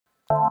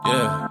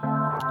Yeah,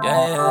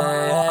 yeah,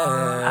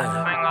 yeah. I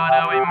just been glad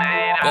that we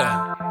made it.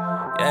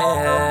 Yeah.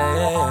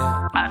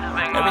 I just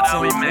been glad that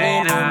we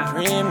made it.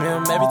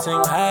 Premium,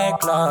 everything high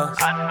class.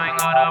 I just been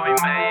glad that we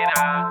made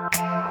it.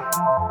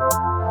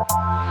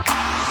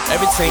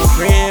 Everything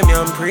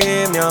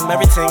premium,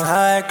 everything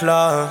high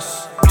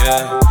class.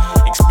 Yeah,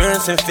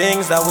 experiencing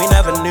things that we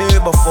never knew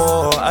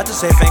before. I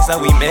just say thanks that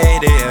we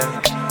made it.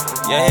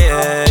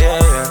 Yeah.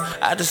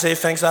 I just say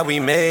thanks that we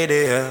made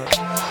it.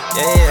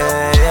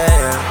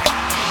 Yeah.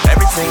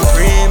 Everything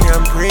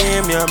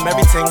premium,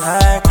 everything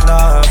high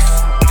class.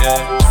 Yeah,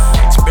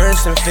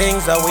 experiencing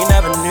things that we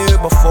never knew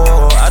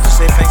before. I just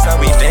say thanks that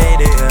we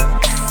made it.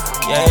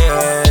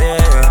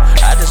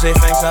 Yeah. I just say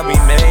thanks that we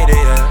made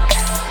it.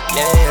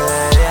 Yeah.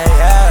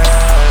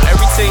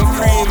 Everything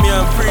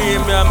premium,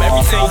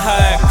 everything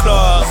high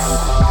class.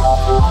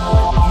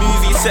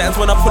 Movie settings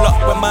when I pull up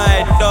with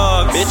my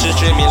dogs. Bitches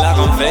treat me like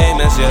I'm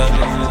famous, yeah.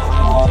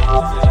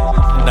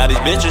 Now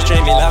these bitches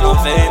treat me like I'm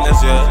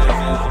famous, yeah.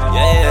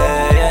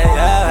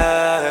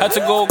 Had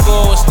to go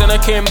ghost, then I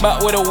came back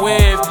with a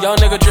wave. Young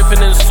nigga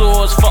dripping in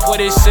sauce, fuck what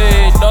they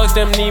say. Dogs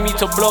them need me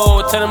to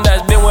blow, tell them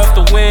that it's been worth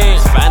the wait.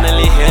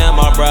 Finally here,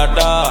 my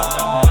brother.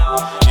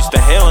 Used to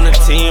hate on the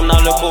team, now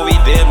look what we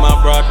did, my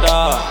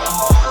brother.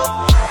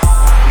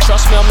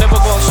 Trust me, I'm never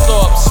gonna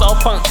stop.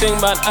 South Punk thing,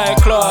 man, high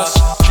class.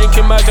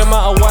 Drinking magnum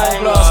out of wine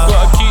glass.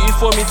 Got a cutie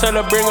for me, tell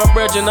her bring her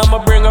bread, and I'ma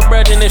bring her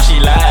bread, and if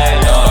she lie,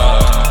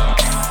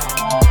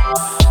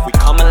 we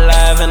come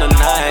alive in the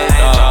night,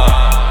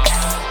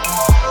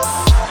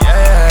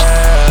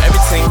 Yeah,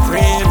 everything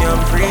premium,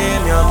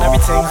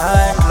 everything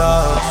high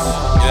class.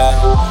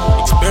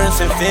 Yeah,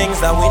 experiencing things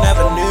that we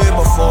never knew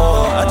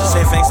before. I just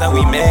say thanks that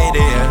we made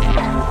it.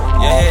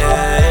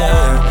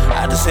 Yeah,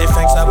 I just say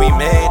thanks that we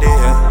made it.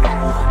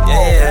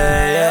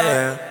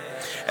 Yeah.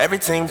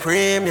 Everything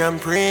premium,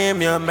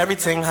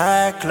 everything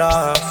high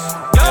class.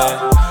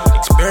 Yeah,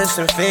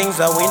 experiencing things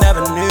that we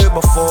never knew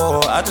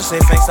before. I just say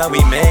thanks that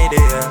we made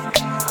it.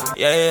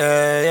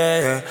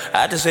 Yeah.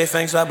 I just say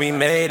thanks that we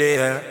made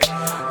it.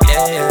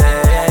 Yeah.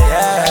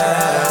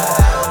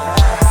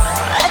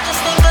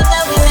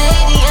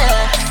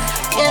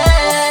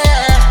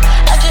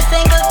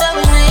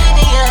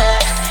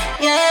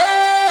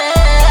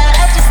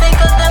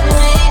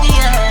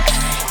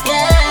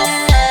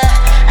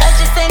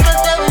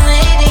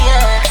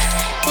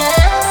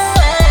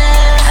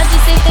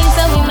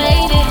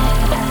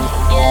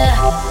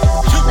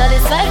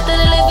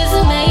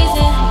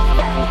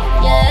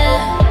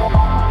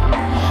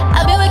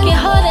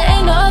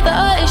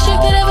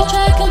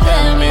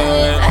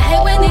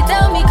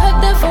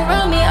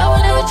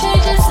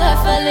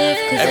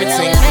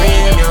 Everything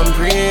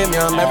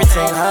premium,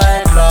 everything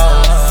high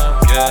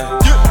class. Yeah,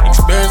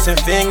 experiencing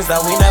things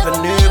that we never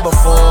knew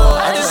before.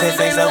 I just say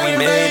thanks that we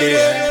made it.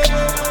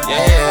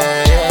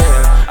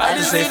 Yeah. I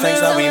just say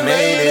thanks that we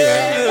made it.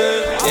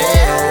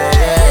 Yeah.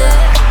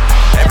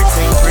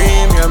 Everything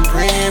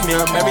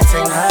premium,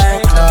 everything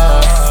high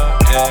class.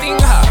 Yeah,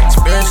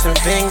 experiencing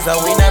things that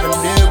we never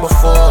knew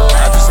before.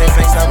 I just say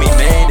thanks that we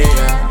made it.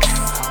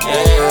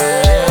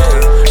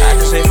 Yeah. I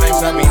just say thanks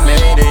that we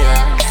made it.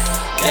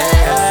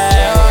 Yeah.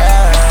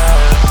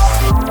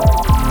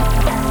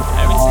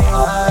 Everything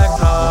high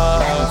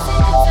class.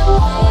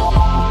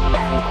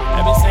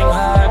 Everything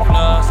high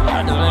class.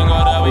 I just ain't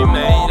got that we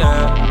made it.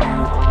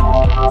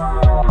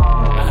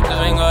 I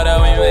just ain't got that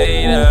we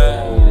made it.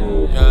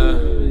 Yeah.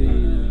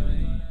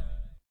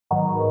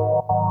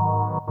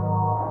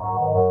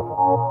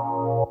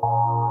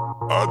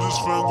 I just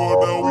thank God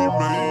that we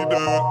made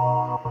it.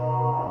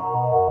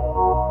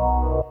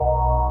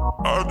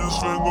 I just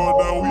thank God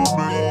that we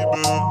made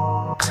it.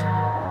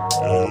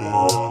 Yeah.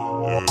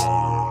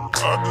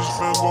 I just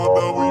thank God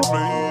that we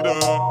made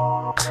it.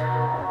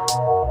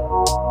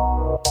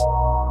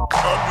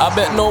 I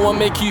bet no one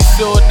make you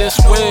feel this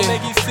way.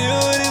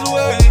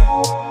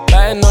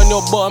 Biting on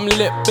your bottom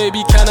lip,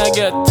 baby, can I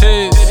get a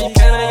taste?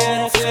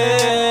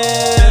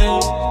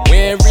 We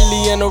ain't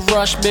really in a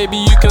rush, baby,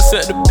 you can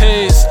set the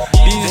pace.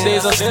 These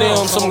days I stay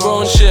on some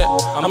grown shit.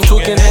 I'm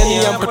talking Henny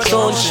and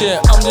Patron shit.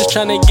 I'm just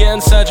tryna get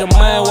inside your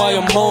mind while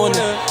you're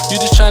moaning. You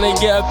just tryna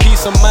get a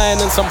peace of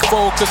mind and some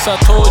focus, I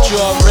told you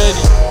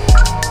already.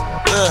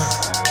 Yeah.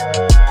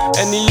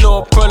 Any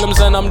little problems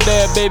and I'm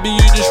there, baby,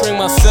 you just ring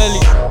my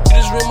celly. You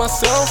just ring my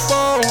cell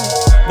phone.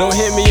 Don't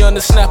hit me on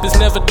the snap, it's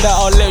never that.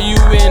 I'll let you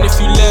in if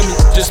you let me.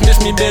 Just miss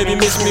me, baby,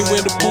 miss me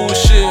with the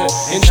bullshit.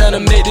 Ain't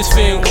tryna make this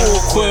thing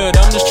awkward.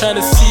 I'm just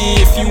tryna see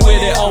if you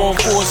with it, I won't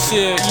force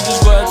it. You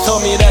just gotta tell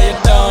me that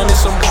you're down,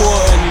 it's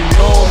important, you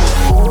know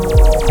me.